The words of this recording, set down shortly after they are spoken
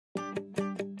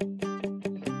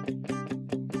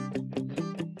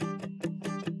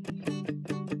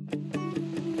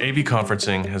AV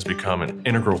conferencing has become an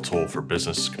integral tool for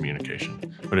business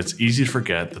communication, but it's easy to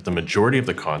forget that the majority of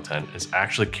the content is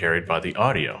actually carried by the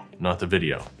audio, not the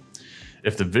video.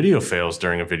 If the video fails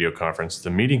during a video conference, the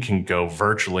meeting can go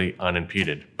virtually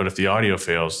unimpeded, but if the audio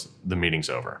fails, the meeting's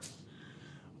over.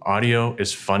 Audio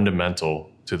is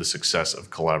fundamental to the success of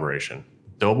collaboration.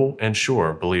 Dobil and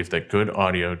Shure believe that good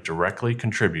audio directly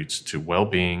contributes to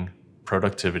well-being,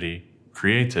 productivity,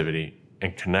 creativity,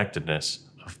 and connectedness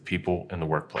of people in the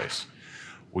workplace.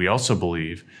 We also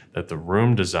believe that the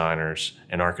room designers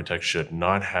and architects should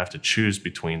not have to choose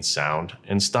between sound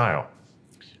and style.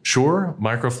 Shure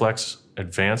MICROFLEX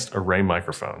Advanced Array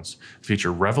Microphones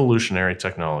feature revolutionary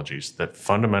technologies that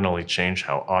fundamentally change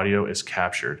how audio is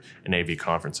captured in AV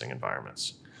conferencing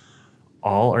environments.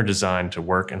 All are designed to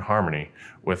work in harmony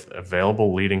with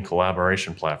available leading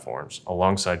collaboration platforms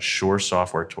alongside Shure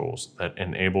software tools that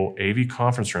enable AV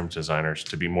conference room designers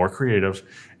to be more creative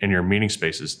and your meeting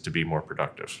spaces to be more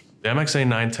productive. The MXA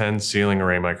 910 ceiling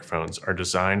array microphones are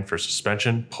designed for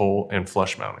suspension, pull, and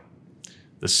flush mounting.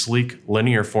 The sleek,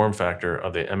 linear form factor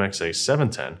of the MXA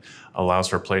 710 allows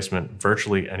for placement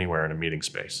virtually anywhere in a meeting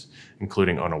space,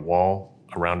 including on a wall,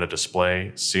 around a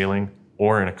display, ceiling,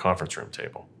 or in a conference room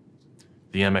table.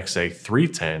 The MXA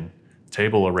 310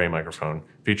 table array microphone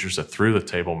features a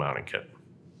through-the-table mounting kit.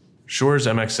 Shure's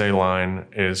MXA line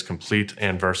is complete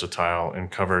and versatile and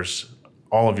covers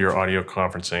all of your audio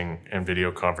conferencing and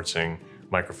video conferencing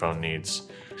microphone needs.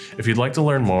 If you'd like to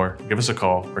learn more, give us a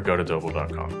call or go to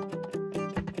Dobil.com.